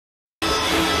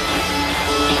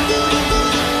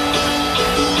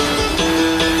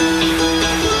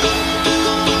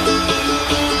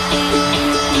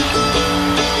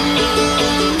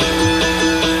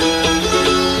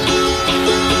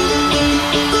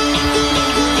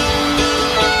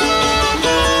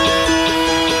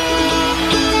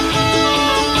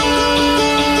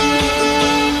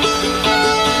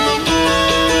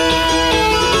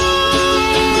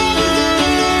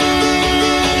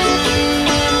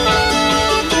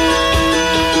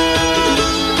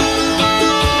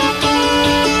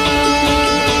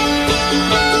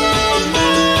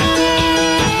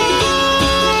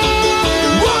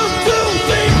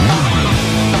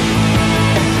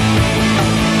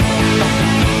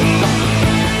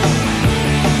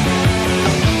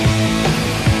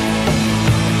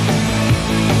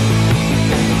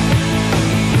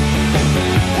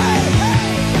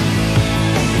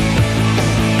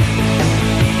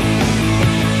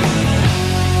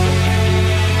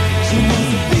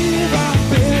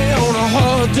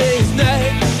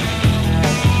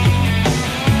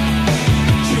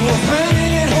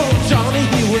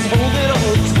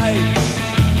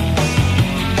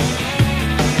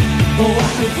Oh, I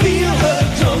could feel her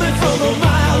coming from a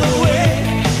mile away.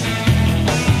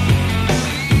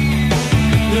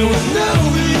 There was no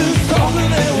use talking,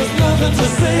 there was nothing to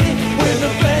say when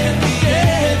the band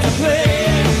began to play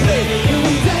and play. And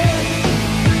we danced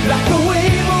like a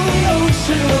wave on the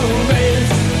ocean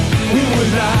romance. We were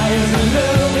liars in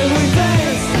love and we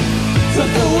danced, took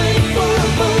the wait for a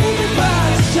moment by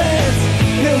chance.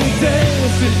 Yeah, we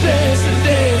danced and danced and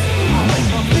danced. I make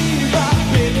my feet rock,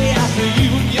 baby, at the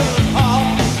Union Hall.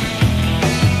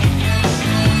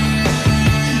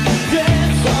 You could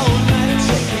dance all night and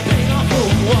shake the paint off the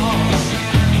wall.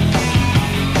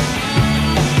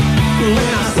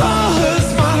 When I saw her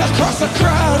smile across a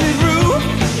crowded room,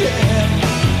 yeah,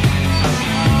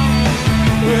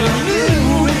 well, I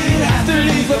knew we'd have to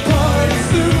leave the party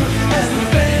soon as the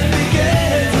band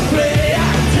began to play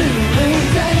our tune. And we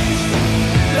danced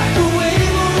like a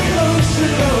wave on the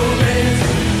ocean romance.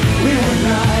 We were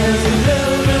liars in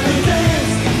love and we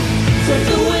danced, took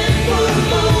the wind for a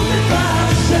moment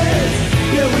by chance.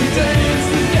 Yeah, we danced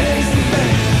and danced and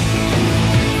danced.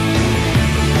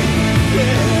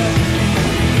 Yeah.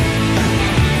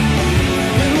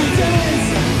 And we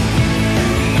danced.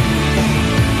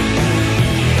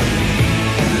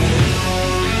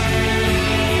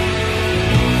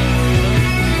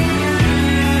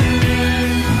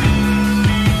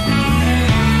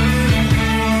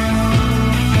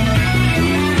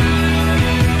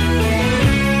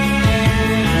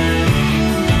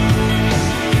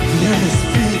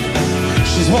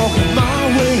 She's walking my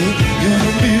way, and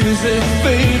the music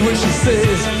fade when she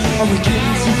says, are we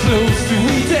getting too close? Do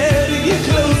we dare to get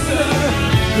closer?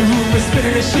 The room is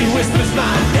spinning as she whispers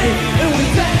my name, and we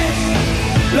dance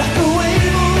like a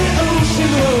wave on the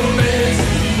ocean romance.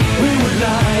 We were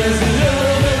liars in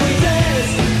love and we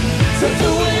danced, took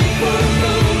the wait for a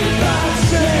moment by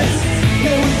chance.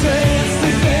 Yeah, we danced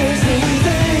and danced and we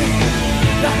danced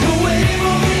like a wave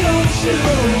on the ocean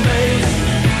romance.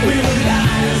 We were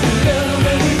liars in love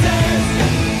and we danced,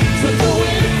 took the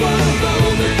wind for a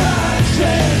moment by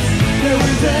chance. Yeah,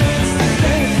 we danced and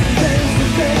danced and danced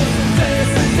and danced and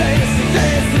danced and danced and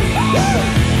danced and woo!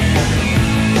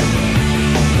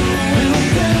 And we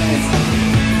danced.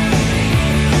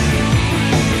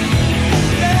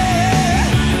 Yeah,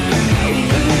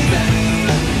 and we danced.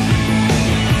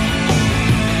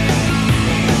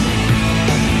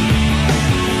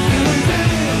 And we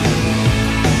danced.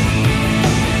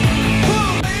 Come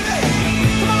on, baby,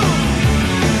 come on.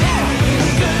 Yeah, and we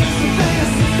danced and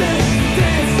danced and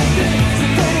danced and danced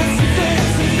and danced and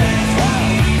danced and danced. Wow.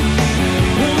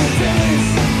 And we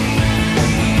danced.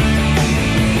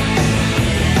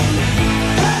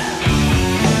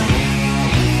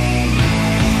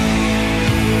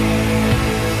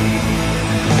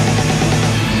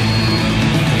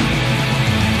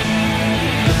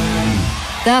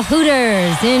 The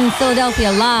Hooters in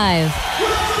Philadelphia live.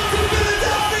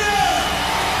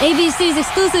 ABC's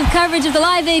exclusive coverage of the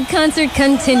Live Aid concert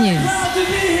continues. Proud to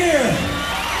be here.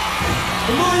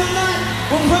 But more than that,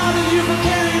 we're proud of you for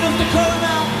caring enough to come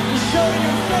out and show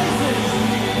your faces.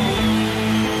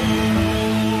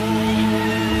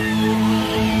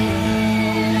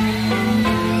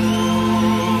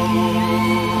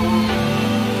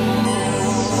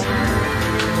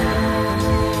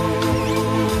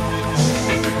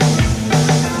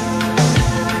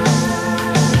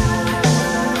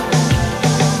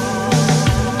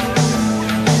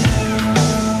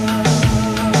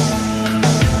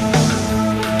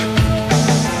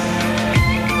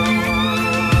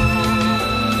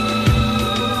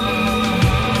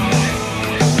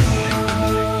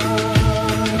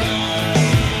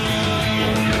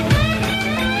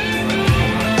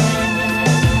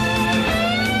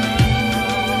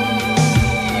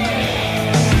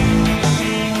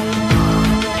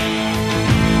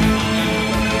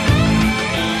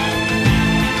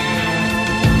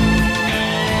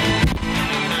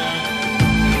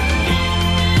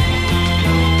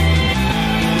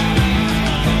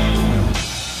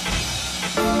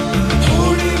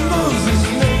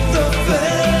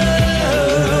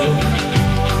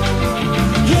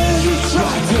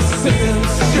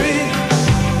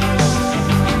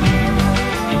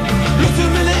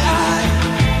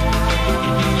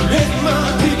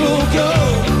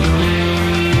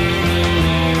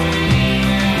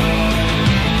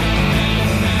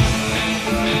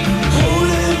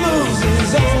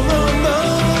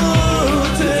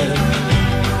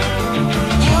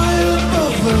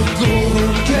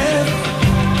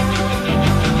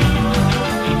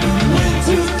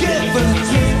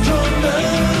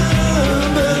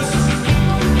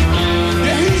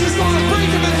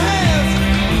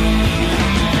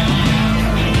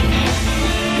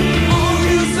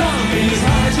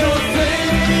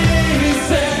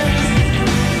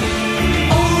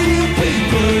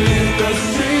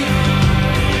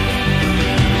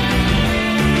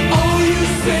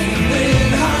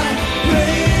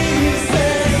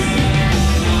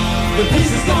 the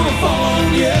pieces gonna fall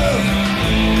on you.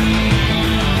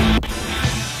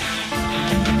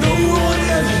 No one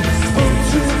ever spoke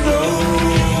to know.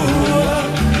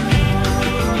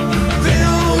 They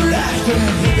all laughed at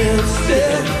him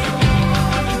instead.